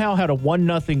somehow had a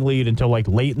 1-0 lead until like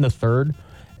late in the third.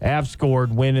 Avs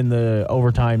scored, win in the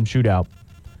overtime shootout.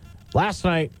 Last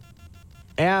night,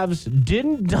 Avs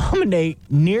didn't dominate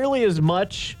nearly as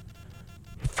much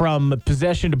from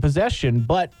possession to possession,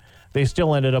 but they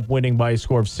still ended up winning by a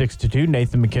score of 6-2.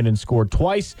 Nathan MacKinnon scored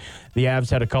twice. The Avs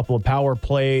had a couple of power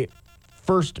play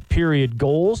first period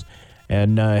goals,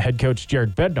 and head coach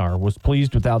Jared Bednar was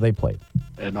pleased with how they played.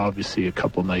 And obviously a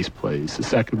couple nice plays. The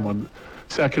second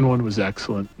one was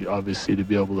excellent, obviously, to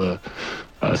be able to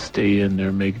stay in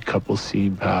there, make a couple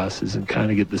seam passes, and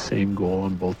kind of get the same goal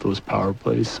on both those power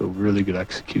plays. So really good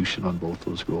execution on both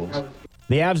those goals.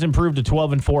 The Avs improved to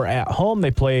 12-4 at home.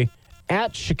 They play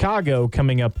at Chicago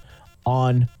coming up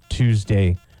on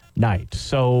Tuesday night.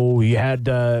 So you had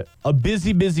a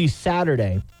busy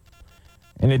Saturday,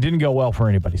 and it didn't go well for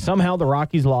anybody. Somehow the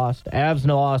Rockies lost, Avs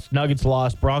lost, Nuggets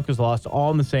lost, Broncos lost, all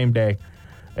on the same day.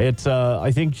 It's,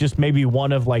 I think, just maybe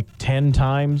one of like 10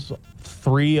 times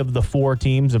 3 of the 4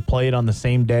 teams have played on the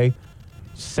same day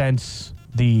since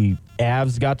the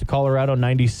Avs got to Colorado in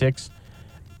 96.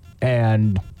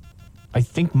 And I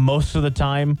think most of the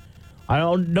time, I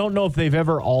don't know if they've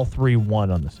ever all 3 won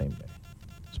on the same day.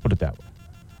 Let's put it that way.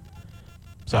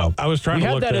 So I was trying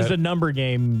to look at that as a number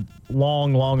game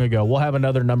long ago. We'll have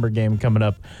another number game coming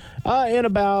up in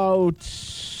about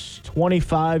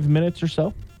 25 minutes or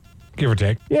so. Give or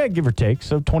take. Yeah, give or take.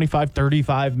 So 25,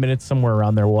 35 minutes, somewhere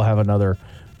around there. We'll have another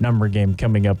number game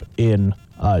coming up in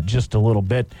just a little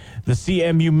bit. The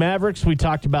CMU Mavericks, we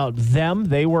talked about them.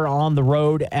 They were on the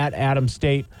road at Adams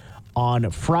State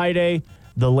on Friday.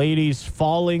 The ladies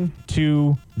falling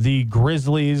to the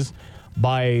Grizzlies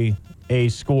by a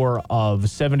score of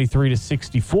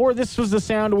 73-64. This was the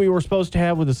sound we were supposed to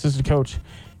have with assistant coach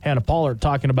Hannah Pollard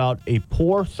talking about a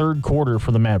poor third quarter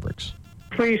for the Mavericks.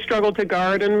 We struggled to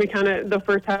guard, and we kind of, the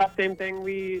first half, same thing.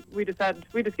 We just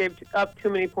gave up too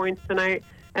many points tonight.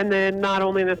 And then not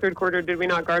only in the third quarter did we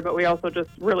not guard, but we also just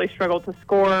really struggled to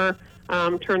score,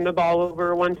 turned the ball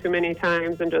over one too many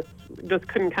times, and just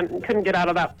couldn't get out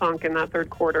of that funk in that third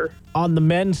quarter. On the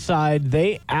men's side,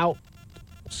 they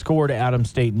outscored Adams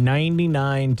State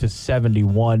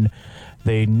 99-71.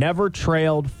 They never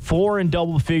trailed, 4 in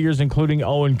double figures, including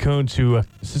Owen Kuntz, who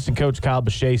assistant coach Kyle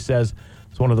Bechet says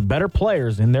is one of the better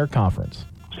players in their conference.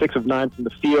 6 of 9 from the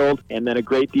field, and then a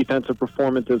great defensive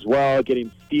performance as well,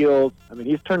 getting steals. I mean,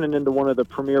 he's turning into one of the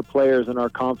premier players in our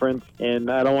conference, and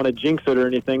I don't want to jinx it or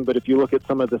anything, but if you look at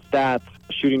some of the stats,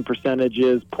 shooting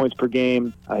percentages, points per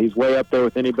game, he's way up there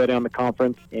with anybody on the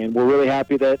conference, and we're really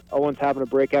happy that Owen's having a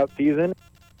breakout season.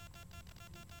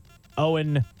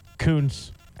 Owen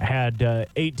Kuntz had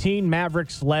 18.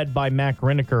 Mavericks led by Mac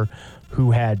Riniker,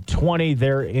 who had 20.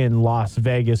 They're in Las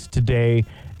Vegas today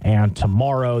and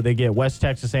tomorrow. They get West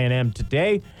Texas A&M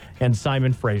today and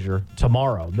Simon Fraser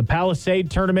tomorrow. The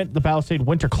Palisade tournament, the Palisade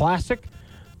Winter Classic,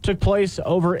 took place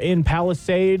over in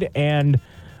Palisade, and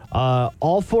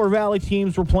all 4 Valley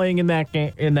teams were playing in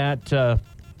that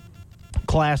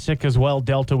classic as well.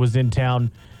 Delta was in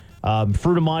town.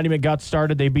 Fruita Monument got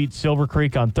started. They beat Silver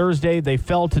Creek on Thursday. They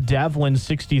fell to Devlin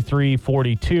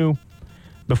 63-42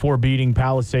 before beating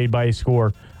Palisade by a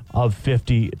score of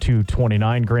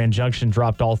 50-29. Grand Junction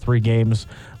dropped all 3 games,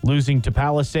 losing to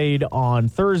Palisade on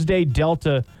Thursday,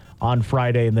 Delta on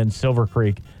Friday, and then Silver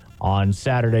Creek on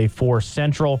Saturday. For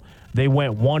Central, they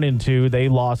went 1-2. They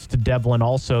lost to Devlin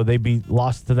also. They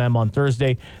lost to them on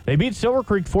Thursday. They beat Silver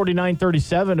Creek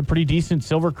 49-37, a pretty decent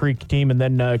Silver Creek team, and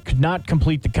then could not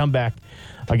complete the comeback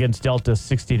against Delta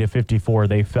 60-54.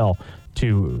 They fell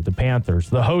to the Panthers.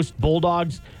 The host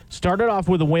Bulldogs started off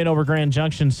with a win over Grand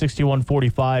Junction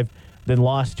 61-45, then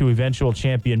lost to eventual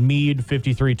champion Meade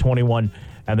 53-21,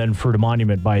 and then Fruita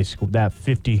Monument by that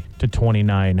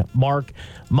 50-29 mark.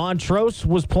 Montrose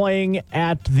was playing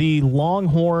at the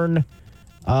Longhorn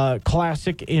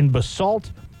Classic in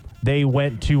Basalt. They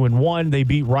went 2-1. They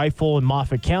beat Rifle and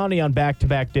Moffat County on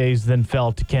back-to-back days, then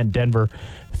fell to Kent Denver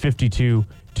 52-37.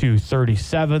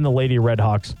 The Lady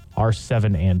Redhawks are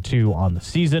 7-2 on the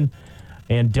season,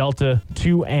 and Delta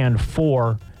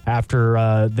 2-4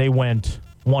 after they went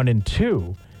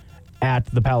 1-2 at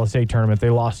the Palisade tournament. They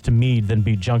lost to Meade, then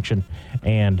beat Junction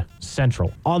and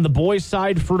Central. On the boys'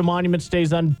 side, Fruita Monument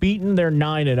stays unbeaten. They're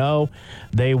 9-0.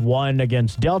 They won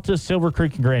against Delta, Silver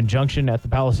Creek, and Grand Junction at the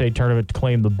Palisade tournament to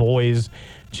claim the boys'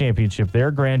 championship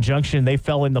there. Grand Junction, they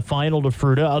fell in the final to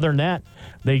Fruita. Other than that,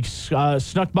 they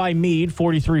snuck by Meade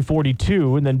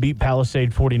 43-42 and then beat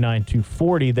Palisade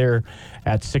 49-40. They're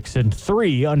at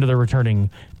 6-3 under the returning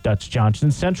Dutch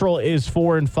Johnson. Central is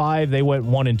 4-5. They went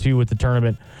 1-2 with the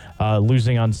tournament,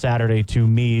 losing on Saturday to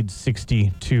Meade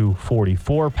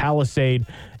 60-44. Palisade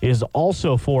is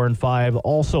also 4-5,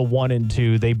 also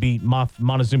 1-2. They beat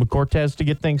Montezuma Cortez to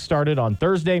get things started on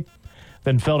Thursday,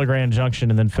 then fell to Grand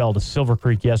Junction, and then fell to Silver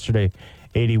Creek yesterday,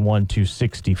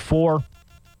 81-64.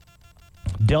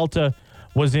 Delta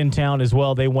was in town as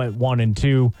well. They went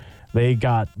 1-2. They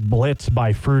got blitzed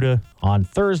by Fruita on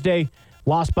Thursday,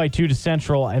 lost by 2 to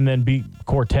Central, and then beat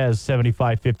Cortez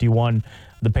 75-51.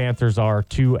 The Panthers are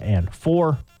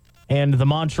 2-4. And the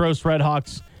Montrose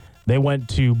Redhawks, they went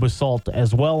to Basalt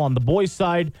as well. On the boys'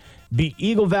 side, beat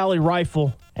Eagle Valley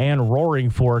Rifle and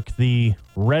Roaring Fork. The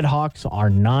Redhawks are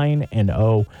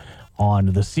 9-0 on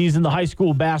the season. The high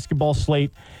school basketball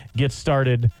slate gets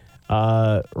started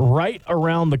right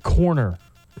around the corner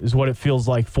is what it feels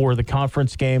like for the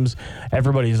conference games.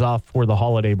 Everybody's off for the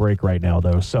holiday break right now,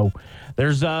 though. So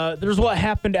there's what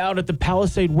happened out at the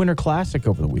Palisade Winter Classic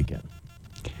over the weekend.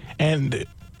 And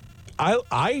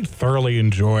I thoroughly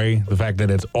enjoy the fact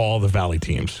that it's all the Valley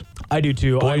teams. I do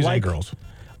too. Boys and girls.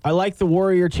 I like the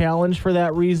Warrior Challenge for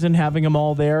that reason, having them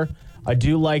all there. I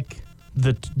do like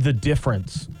the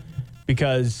difference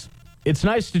because it's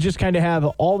nice to just kind of have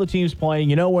all the teams playing.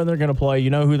 You know when they're going to play. You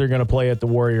know who they're going to play at the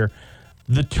Warrior.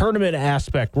 The tournament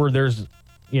aspect where there's,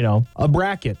 a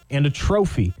bracket and a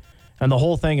trophy and the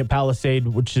whole thing at Palisade,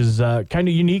 which is kind of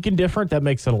unique and different. That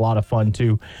makes it a lot of fun,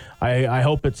 too. I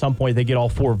hope at some point they get all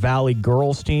 4 Valley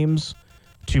girls teams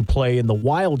to play in the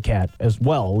Wildcat as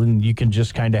well. And you can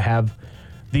just kind of have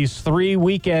these 3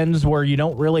 weekends where you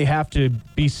don't really have to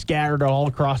be scattered all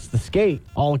across the state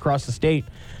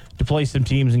to play some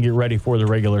teams and get ready for the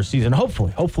regular season.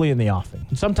 Hopefully in the offing.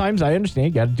 And sometimes I understand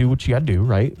you got to do what you got to do,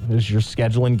 right? As you're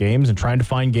scheduling games and trying to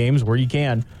find games where you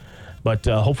can. But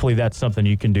hopefully that's something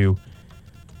you can do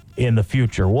in the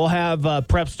future. We'll have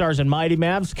Prep Stars and Mighty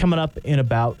Mavs coming up in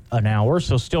about an hour.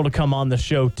 So still to come on the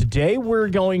show today, we're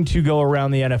going to go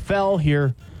around the NFL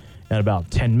here in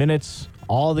about 10 minutes.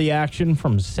 All the action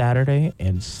from Saturday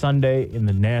and Sunday in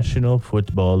the National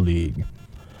Football League.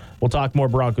 We'll talk more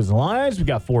Broncos and Lions. We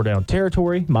got 4 down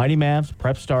territory, Mighty Mavs,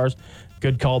 Prep Stars,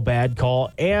 good call, bad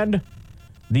call, and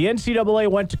the NCAA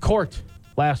went to court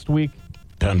last week.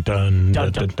 Dun, dun,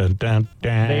 dun, dun, dun, dun,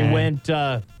 dun. They went,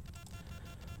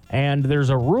 and there's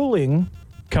a ruling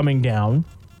coming down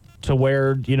to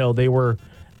where, they were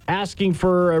asking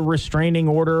for a restraining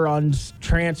order on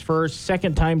transfers,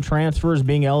 second-time transfers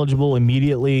being eligible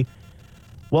immediately.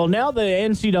 Well, now the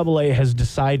NCAA has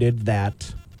decided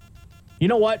that, you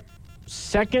know what?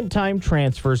 Second-time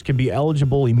transfers can be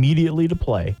eligible immediately to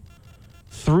play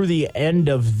through the end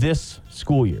of this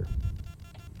school year.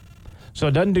 So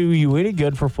it doesn't do you any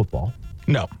good for football.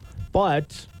 No.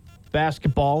 But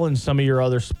basketball and some of your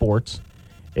other sports,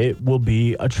 it will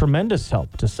be a tremendous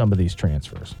help to some of these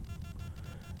transfers.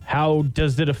 How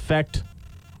does it affect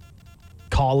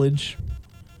college?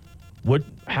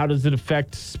 How does it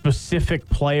affect specific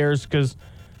players? Because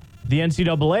the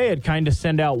NCAA had kind of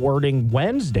sent out wording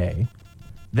Wednesday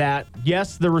that,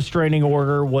 yes, the restraining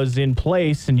order was in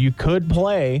place and you could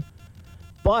play,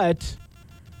 but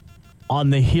on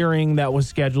the hearing that was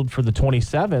scheduled for the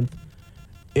 27th,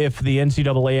 if the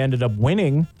NCAA ended up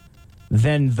winning,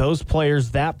 then those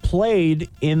players that played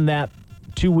in that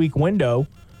 2-week window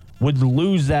would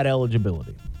lose that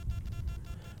eligibility,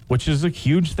 which is a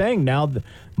huge thing. Now,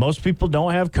 most people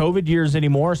don't have COVID years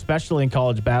anymore, especially in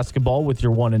college basketball with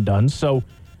your one and done. So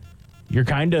you're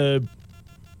kind of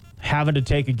having to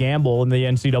take a gamble, and the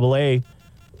NCAA,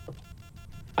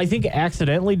 I think,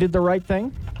 accidentally did the right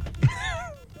thing.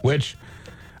 Which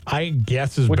I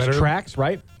guess is better. Which tracks,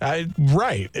 right?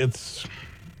 Right. It's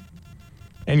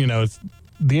the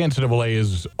NCAA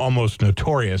is almost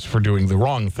notorious for doing the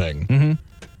wrong thing. Mm-hmm.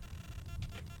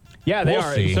 Yeah, they We'll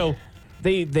are. see. So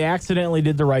they accidentally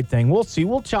did the right thing. We'll see.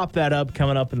 We'll chop that up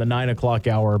coming up in the 9 o'clock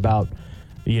hour about,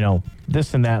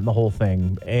 this and that and the whole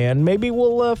thing. And maybe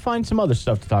we'll find some other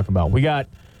stuff to talk about. We got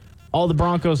all the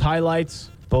Broncos highlights,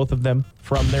 both of them,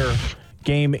 from their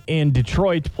game in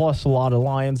Detroit, plus a lot of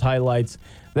Lions highlights.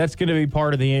 That's going to be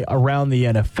part of the Around the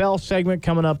NFL segment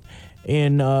coming up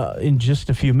in just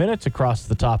a few minutes across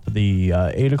the top of the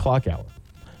 8 o'clock hour.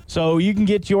 So you can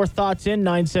get your thoughts in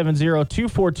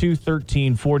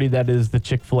 970-242-1340. That is the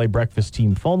Chick-fil-A Breakfast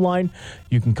Team phone line.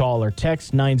 You can call or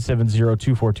text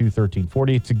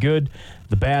 970-242-1340. It's the good,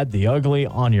 the bad, the ugly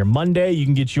on your Monday. You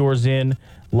can get yours in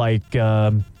like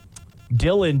Dylan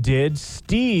did.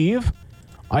 Steve,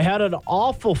 I had an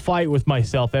awful fight with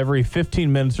myself every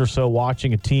 15 minutes or so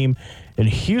watching a team in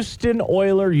Houston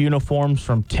Oilers uniforms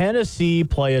from Tennessee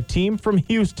play a team from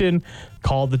Houston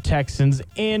called the Texans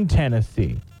in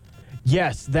Tennessee.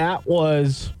 Yes, that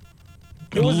was...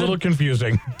 It was a little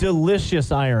confusing.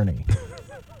 Delicious irony.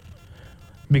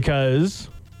 Because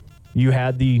you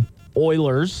had the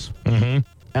Oilers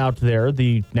out there,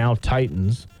 the now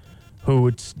Titans, who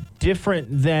it's different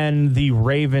than the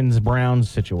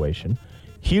Ravens-Browns situation.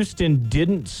 Houston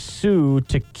didn't sue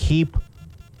to keep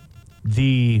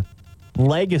the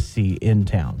legacy in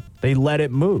town. They let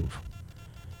it move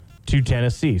to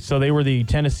Tennessee. So they were the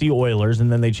Tennessee Oilers,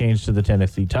 and then they changed to the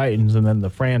Tennessee Titans, and then the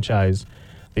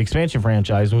expansion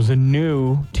franchise was a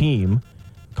new team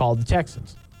called the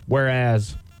Texans.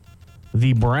 Whereas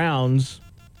the Browns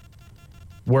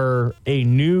were a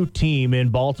new team in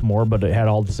Baltimore, but it had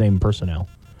all the same personnel.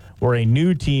 Were a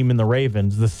new team in the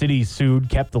Ravens. The city sued,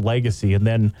 kept the legacy, and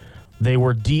then they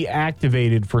were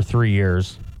deactivated for 3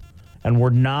 years and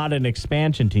were not an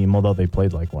expansion team, although they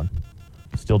played like one.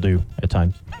 Still do at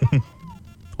times.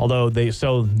 Although they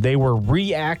were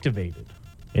reactivated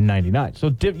in 99.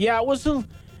 So yeah, it was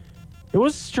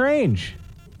strange.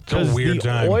 It's a weird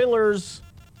time. The Oilers,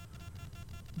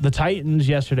 the Titans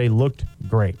yesterday looked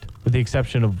great, with the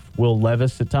exception of Will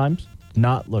Levis at times.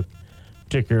 Not look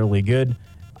particularly good.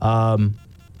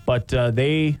 But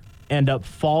they end up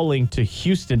falling to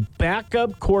Houston.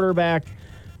 Backup quarterback,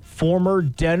 former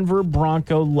Denver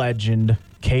Bronco legend,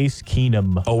 Case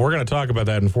Keenum. Oh, we're going to talk about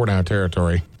that in 4-down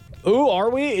territory. Ooh,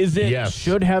 are we? Is it Yes.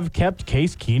 should have kept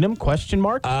Case Keenum, question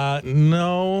mark?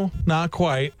 No, not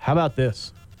quite. How about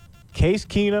this? Case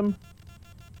Keenum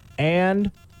and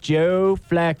Joe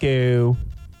Flacco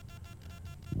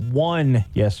won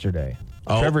yesterday.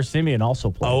 Oh. Trevor Siemian also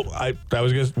played.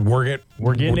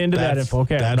 We're getting into that info.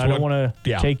 Okay, I don't want to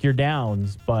yeah. take your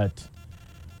downs, but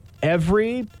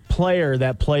every player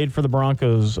that played for the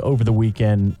Broncos over the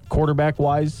weekend,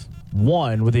 quarterback-wise,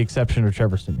 won with the exception of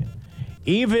Trevor Siemian.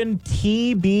 Even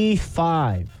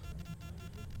TB5,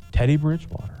 Teddy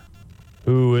Bridgewater,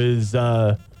 who is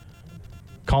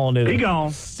calling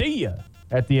it see ya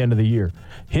at the end of the year.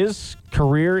 His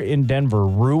career in Denver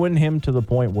ruined him to the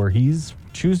point where he's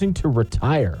choosing to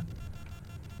retire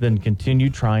than continue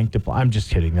trying to play. I'm just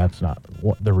kidding. That's not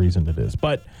the reason it is.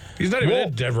 But he's not even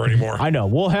in Denver anymore. I know.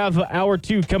 We'll have hour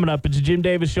 2 coming up. It's a Jim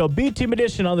Davis Show, B Team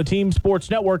Edition on the Team Sports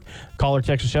Network. Call or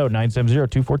text the show,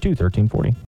 970-242-1340.